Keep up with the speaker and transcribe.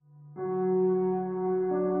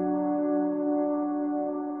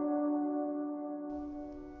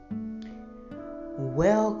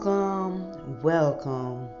Welcome,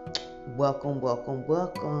 welcome,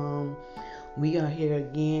 welcome. We are here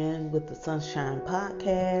again with the Sunshine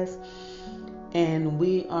Podcast, and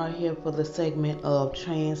we are here for the segment of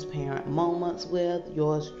Transparent Moments with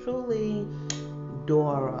yours truly,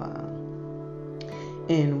 Dora.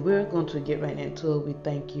 And we're going to get right into it. We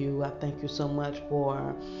thank you. I thank you so much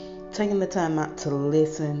for taking the time out to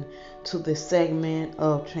listen to this segment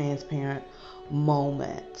of Transparent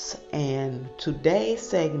Moments. And today's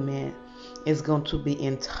segment is going to be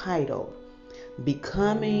entitled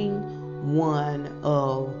Becoming One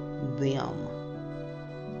of Them.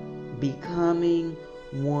 Becoming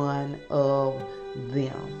One of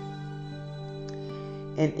Them.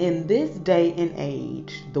 And in this day and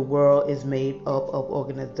age, the world is made up of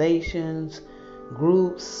organizations,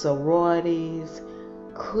 groups, sororities,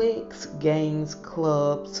 cliques, gangs,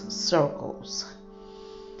 clubs, circles.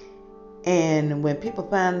 And when people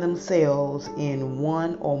find themselves in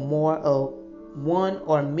one or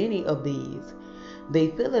many of these,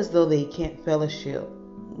 they feel as though they can't fellowship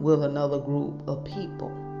with another group of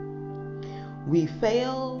people. We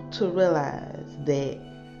fail to realize that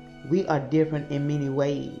we are different in many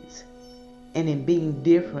ways, and in being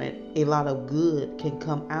different, a lot of good can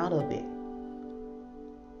come out of it.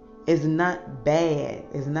 It's not bad.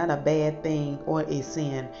 It's not a bad thing or a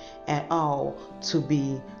sin at all to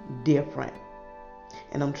be different.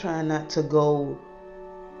 And I'm trying not to go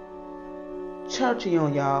churchy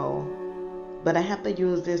on y'all, but I have to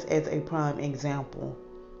use this as a prime example.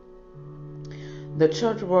 The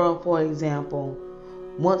church world, for example,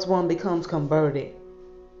 once one becomes converted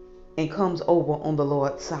and comes over on the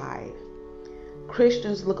Lord's side,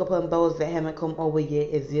 Christians look upon those that haven't come over yet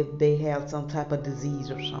as if they have some type of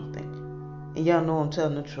disease or something. And y'all know I'm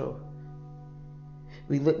telling the truth.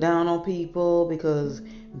 We look down on people because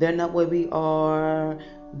they're not where we are.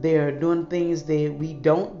 They're doing things that we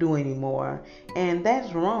don't do anymore. And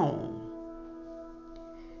that's wrong.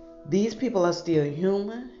 These people are still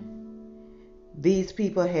human. These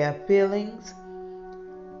people have feelings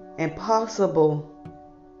and possible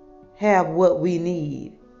have what we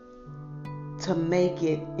need to make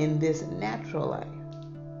it in this natural life.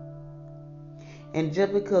 And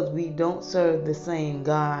just because we don't serve the same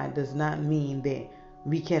God does not mean that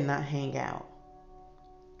we cannot hang out.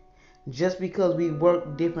 Just because we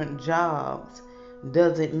work different jobs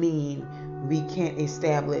doesn't mean we can't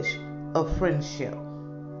establish a friendship.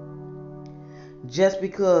 Just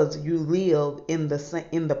because you live in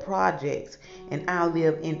the projects and I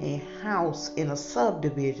live in a house in a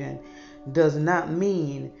subdivision does not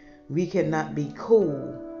mean we cannot be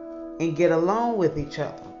cool and get along with each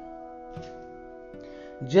other.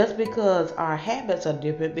 Just because our habits are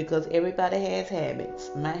different, because everybody has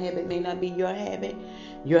habits. My habit may not be your habit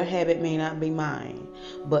may not be mine,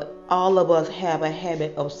 but all of us have a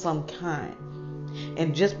habit of some kind.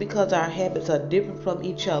 And just because our habits are different from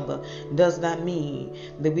each other does not mean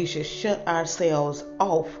that we should shut ourselves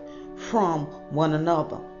off from one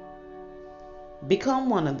another. Become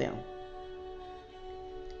one of them.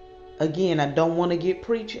 Again, I don't want to get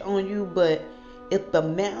preachy on you, but if the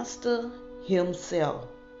Master himself,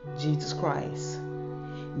 Jesus Christ,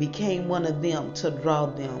 became one of them to draw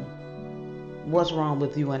them, what's wrong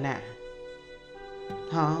with you and I?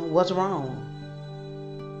 What's wrong?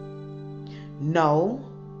 No,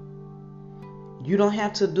 you don't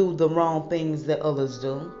have to do the wrong things that others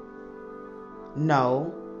do.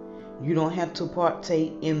 No, you don't have to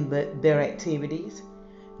partake in their activities.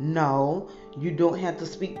 No, you don't have to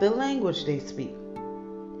speak the language they speak.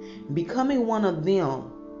 Becoming one of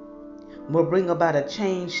them will bring about a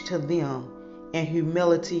change to them and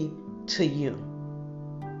humility to you.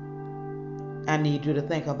 I need you to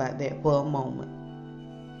think about that for a moment.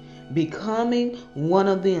 Becoming one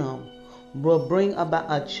of them will bring about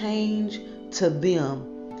a change to them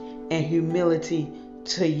and humility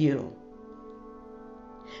to you.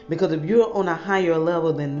 Because if you're on a higher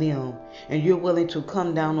level than them and you're willing to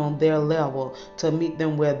come down on their level to meet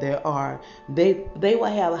them where they are, they will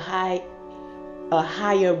have a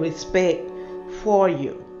higher respect for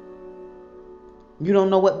you. You don't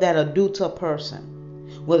know what that'll do to a person.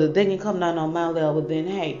 Whether they can come down on my level, then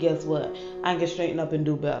hey, guess what? I can straighten up and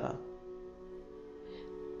do better.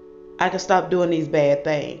 I can stop doing these bad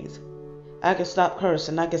things. I can stop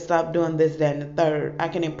cursing. I can stop doing this, that, and the third. I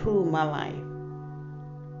can improve my life.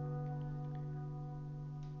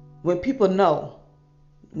 When people know,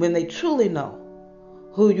 when they truly know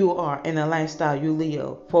who you are and the lifestyle you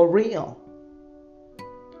live, for real,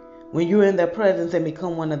 when you're in their presence and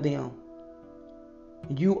become one of them,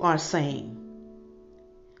 you are saying,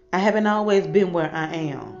 I haven't always been where I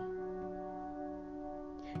am.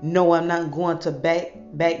 No, I'm not going to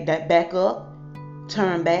back up,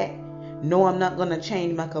 turn back. No, I'm not going to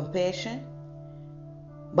change my confession.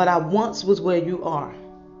 But I once was where you are.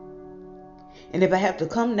 And if I have to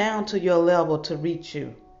come down to your level to reach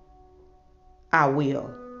you, I will.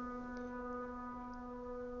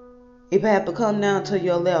 If I have to come down to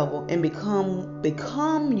your level and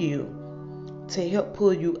become you to help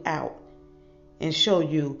pull you out and show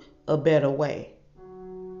you a better way,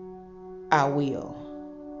 I will.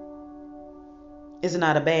 It's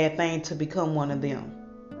not a bad thing to become one of them.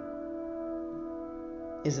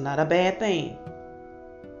 It's not a bad thing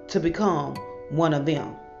to become one of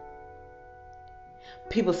them.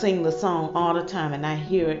 People sing the song all the time, and I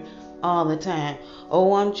hear it all the time.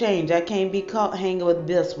 Oh, I'm changed. I can't be caught hanging with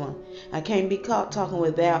this one. I can't be caught talking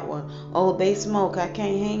with that one. Oh, they smoke. I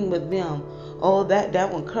can't hang with them. Oh,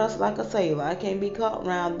 that one cursed like a sailor. I can't be caught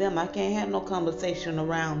around them. I can't have no conversation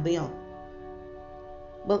around them.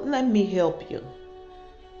 But let me help you.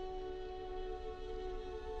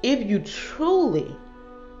 If you truly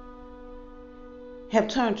have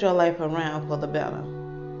turned your life around for the better,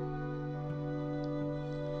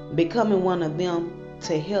 becoming one of them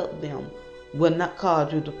to help them will not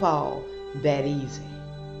cause you to fall that easy.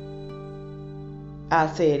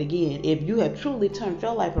 I'll say it again. If you have truly turned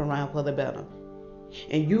your life around for the better,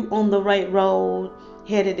 and you on the right road,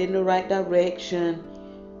 headed in the right direction,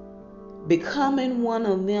 becoming one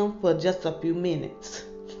of them for just a few minutes,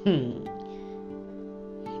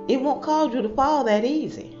 it won't cause you to fall that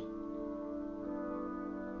easy.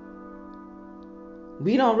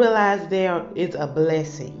 We don't realize there is a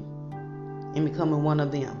blessing in becoming one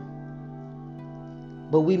of them.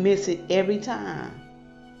 But we miss it every time.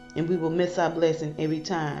 And we will miss our blessing every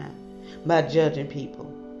time by judging people,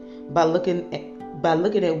 by looking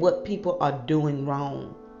at what people are doing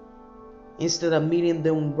wrong, instead of meeting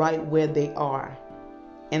them right where they are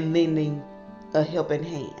and lending a helping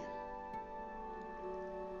hand.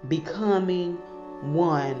 Becoming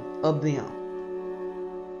one of them.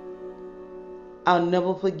 I'll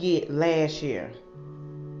never forget last year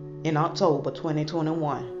in October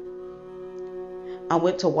 2021. I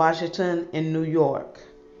went to Washington and New York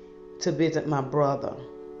to visit my brother.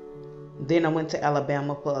 Then I went to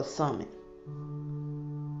Alabama for a summit.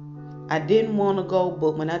 I didn't want to go,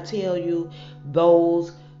 but when I tell you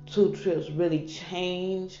those 2 trips really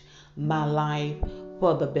changed my life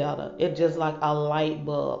for the better. It's just like a light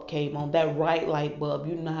bulb came on. That right light bulb.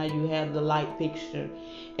 You know how you have the light fixture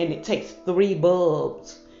and it takes 3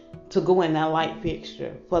 bulbs to go in that light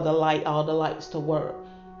fixture for the light, all the lights to work.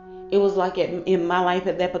 It was like in my life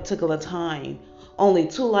at that particular time, only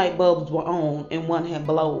 2 light bulbs were on and one had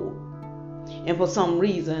blown. And for some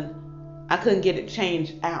reason, I couldn't get it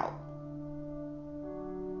changed out.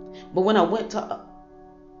 But when I went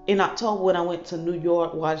in October, when I went to New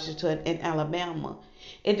York, Washington, and Alabama,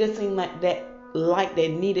 it just seemed like that light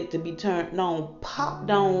that needed to be turned on popped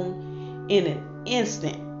on in an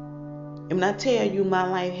instant. And when I tell you my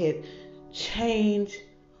life had changed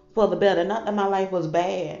for the better, not that my life was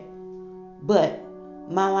bad, but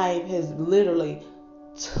my life has literally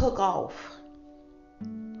took off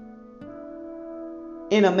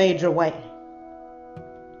in a major way.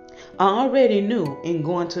 I already knew in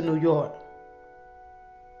going to New York,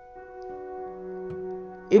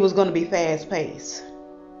 it was going to be fast paced.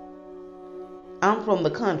 I'm from the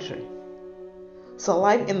country. So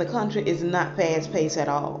life in the country is not fast paced at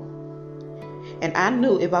all. And I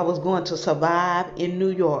knew if I was going to survive in New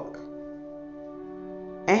York,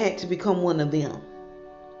 I had to become one of them.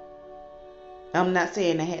 I'm not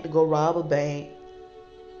saying I had to go rob a bank.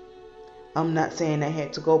 I'm not saying I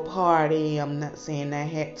had to go party. I'm not saying I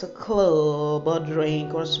had to club or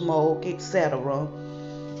drink or smoke, etc.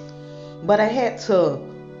 But I had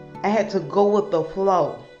to go with the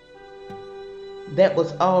flow that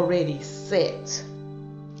was already set.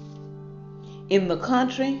 In the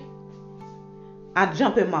country, I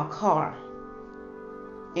jump in my car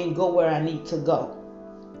and go where I need to go.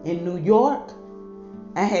 In New York,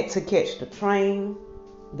 I had to catch the train,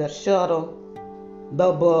 the shuttle,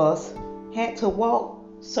 the bus, had to walk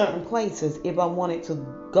certain places if I wanted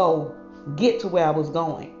to get to where I was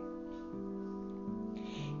going.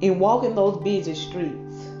 In walking those busy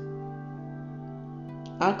streets,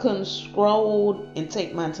 I couldn't scroll and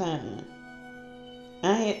take my time.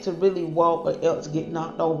 I had to really walk or else get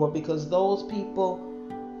knocked over, because those people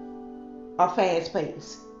are fast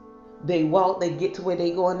paced. They walk, they get to where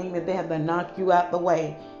they're going, even if they have to knock you out the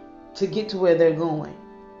way to get to where they're going.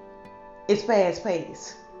 It's fast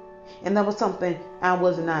paced. And that was something I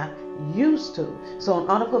was not used to. So in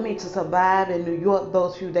order for me to survive in New York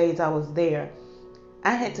those few days I was there,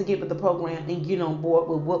 I had to get with the program and get on board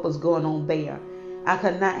with what was going on there. I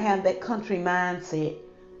could not have that country mindset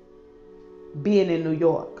being in New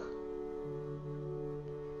York.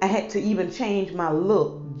 I had to even change my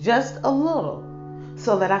look just a little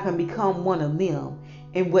so that I can become one of them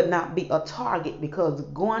and would not be a target, because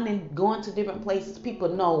going to different places, people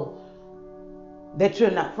know that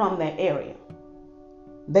you're not from that area.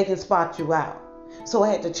 They can spot you out. So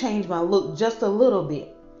I had to change my look just a little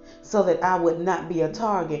bit so that I would not be a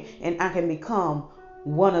target and I can become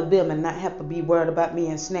one of them and not have to be worried about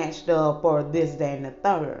being snatched up or this, that, and the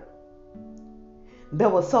third. There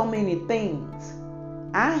were so many things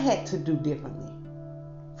I had to do differently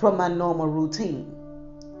from my normal routine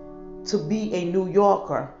to be a New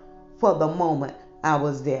Yorker for the moment I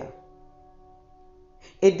was there.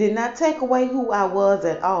 It did not take away who I was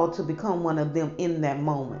at all to become one of them in that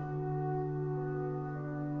moment.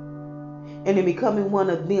 And in becoming one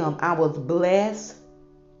of them, I was blessed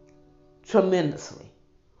tremendously.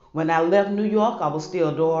 When I left New York, I was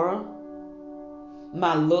still Dora.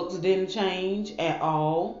 My looks didn't change at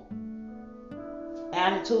all.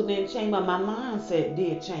 Attitude didn't change, but my mindset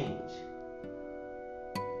did change.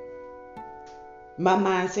 My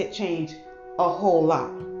mindset changed a whole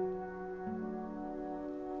lot.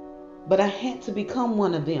 But I had to become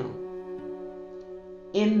one of them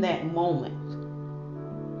in that moment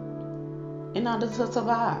in order to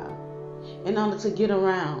survive, in order to get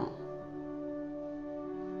around.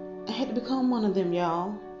 I had to become one of them,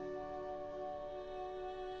 y'all.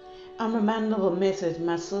 I'm reminded of a message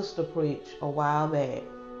my sister preached a while back,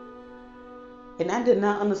 and I did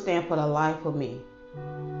not understand for the life of me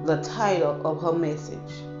the title of her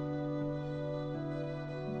message.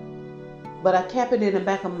 But I kept it in the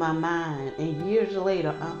back of my mind, and years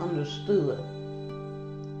later I understood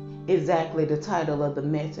exactly the title of the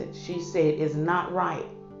message. She said, "It's not right,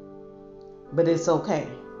 but it's okay."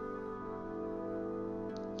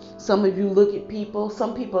 Some of you look at people,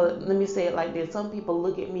 some people, let me say it like this, some people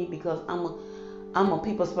look at me because I'm a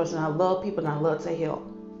people's person. I love people and I love to help.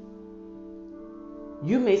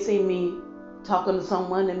 You may see me talking to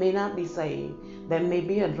someone that may not be saved, that may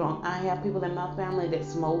be a drunk. I have people in my family that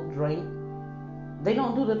smoke, drink. They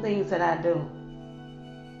don't do the things that I do.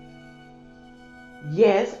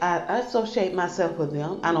 Yes, I associate myself with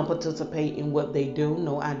them. I don't participate in what they do.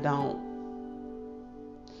 No, I don't.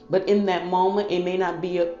 But in that moment, it may not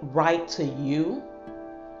be right to you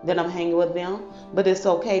that I'm hanging with them. But it's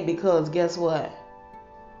okay, because guess what?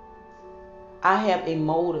 I have a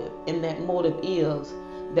motive, and that motive is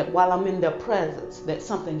that while I'm in their presence, that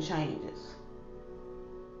something changes.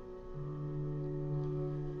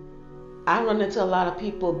 I run into a lot of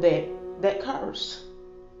people that curse.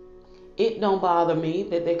 It don't bother me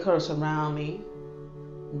that they curse around me.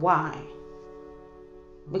 Why?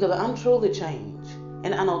 Because I'm truly changed,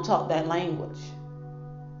 and I don't talk that language.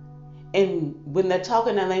 And when they're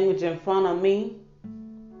talking that language in front of me,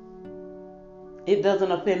 it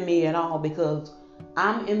doesn't offend me at all, because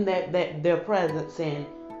I'm in their presence, and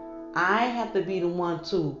I have to be the one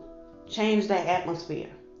to change that atmosphere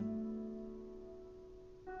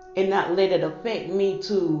and not let it affect me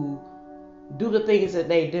to do the things that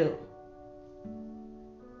they do.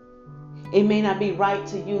 It may not be right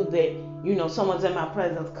to you that, someone's in my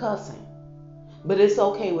presence cussing, but it's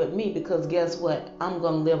okay with me, because guess what? I'm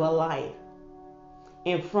going to live a life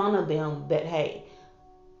in front of them that, hey,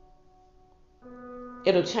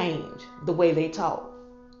 it'll change the way they talk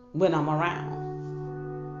when I'm around.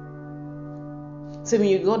 So when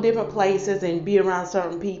you go different places and be around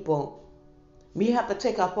certain people, we have to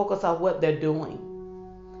take our focus off what they're doing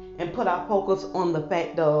and put our focus on the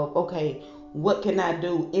fact of, okay, what can I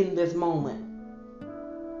do in this moment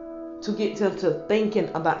to get them to thinking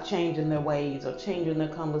about changing their ways or changing their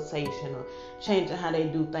conversation or changing how they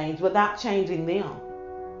do things without changing them.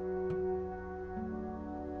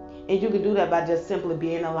 And you can do that by just simply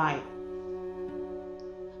being a light,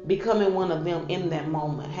 becoming one of them in that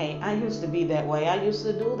moment. Hey, I used to be that way. I used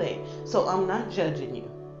to do that. So I'm not judging you.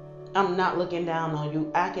 I'm not looking down on you.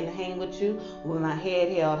 I can hang with you with my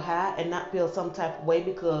head held high and not feel some type of way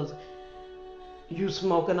because you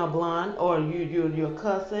smoking a blunt or you're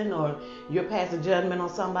cussing or you're passing judgment on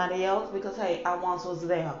somebody else, because hey, I once was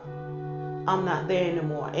there. I'm not there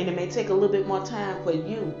anymore. And it may take a little bit more time for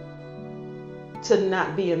you to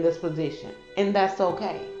not be in this position. And that's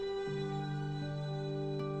okay.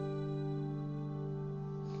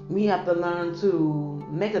 We have to learn to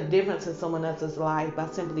make a difference in someone else's life by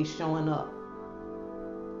simply showing up.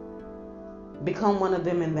 Become one of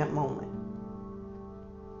them in that moment.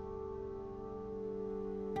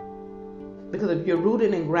 Because if you're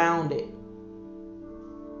rooted and grounded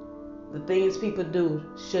The things people do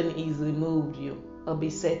shouldn't easily move you or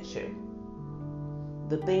beset you.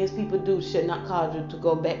 The things people do should not cause you to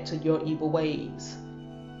go back to your evil ways.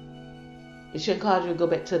 It should cause you to go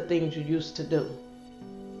back to the things you used to do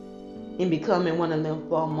and becoming one of them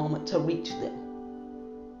for a moment to reach them,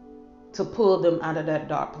 to pull them out of that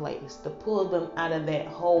dark place, to pull them out of that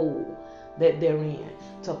hole that they're in,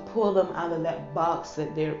 to pull them out of that box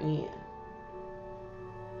that they're in.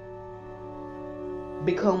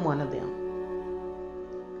 Become one of them.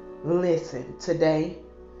 Listen, today,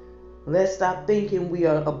 let's stop thinking we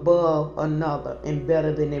are above another and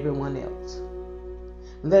better than everyone else.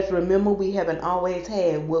 Let's remember we haven't always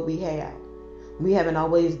had what we have. We haven't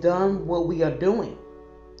always done what we are doing.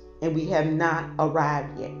 And we have not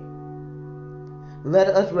arrived yet. Let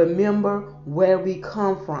us remember where we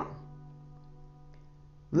come from.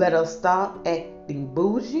 Let us stop acting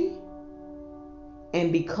bougie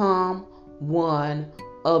and become one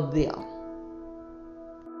of them.